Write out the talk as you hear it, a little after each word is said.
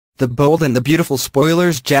The Bold and the Beautiful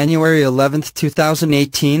spoilers. January 11,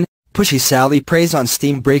 2018, Pushy Sally preys on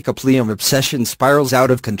steam breakup. Liam obsession spirals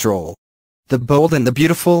out of control. The Bold and the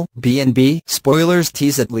Beautiful B&B spoilers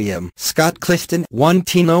tease at Liam Scott Clifton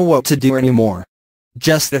won't know what to do anymore.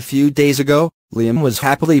 Just a few days ago, Liam was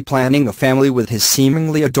happily planning a family with his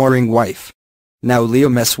seemingly adoring wife. Now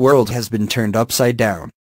Liam's world has been turned upside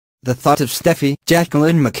down. The thought of Steffy,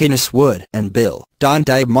 Jacqueline MacInnes Wood, and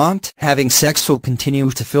Diamont having sex will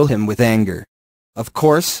continue to fill him with anger. Of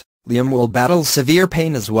course, Liam will battle severe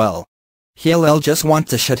pain as well. He'll just want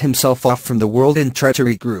to shut himself off from the world and try to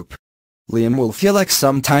regroup. Liam will feel like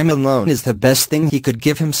some time alone is the best thing he could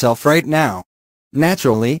give himself right now.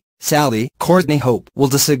 Naturally, Sally, Courtney Hope, will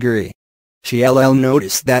disagree. She'll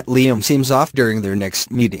notice that Liam seems off during their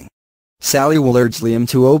next meeting. Sally will urge Liam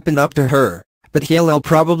to open up to her, but he'll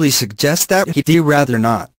probably suggest that he'd rather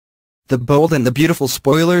not. The Bold and the Beautiful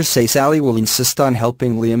spoilers say Sally will insist on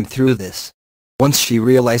helping Liam through this. Once she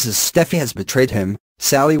realizes Steffy has betrayed him,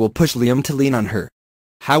 Sally will push Liam to lean on her.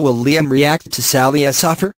 How will Liam react to Sally's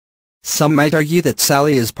offer? Some might argue that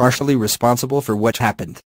Sally is partially responsible for what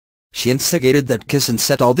happened. She instigated that kiss and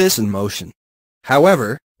set all this in motion.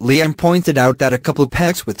 However, Liam pointed out that a couple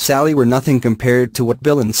pecks with Sally were nothing compared to what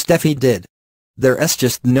Bill and Steffy did. There's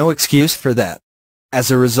just no excuse for that. As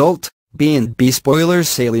a result, B&B spoilers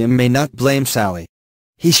say Liam may not blame Sally.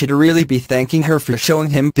 He should really be thanking her for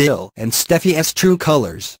showing him Bill and Steffy's true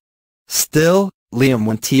colors. Still, Liam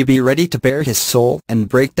won't be ready to bare his soul and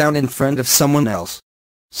break down in front of someone else.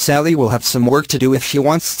 Sally will have some work to do if she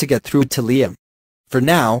wants to get through to Liam. For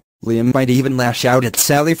now, Liam might even lash out at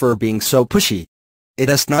Sally for being so pushy.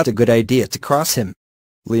 It's not a good idea to cross him.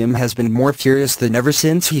 Liam has been more furious than ever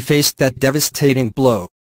since he faced that devastating blow.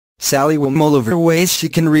 Sally will mull over ways she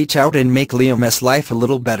can reach out and make Liam's life a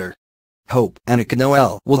little better. Hope and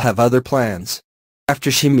Noel will have other plans.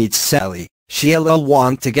 After she meets Sally, she'll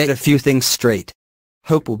want to get a few things straight.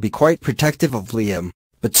 Hope will be quite protective of Liam,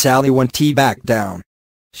 but Sally won't back down.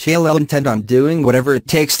 She'll intend on doing whatever it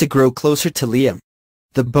takes to grow closer to Liam.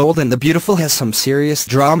 The Bold and the Beautiful has some serious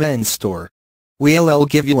drama in store. We'll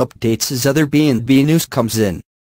give you updates as other B&B news comes in.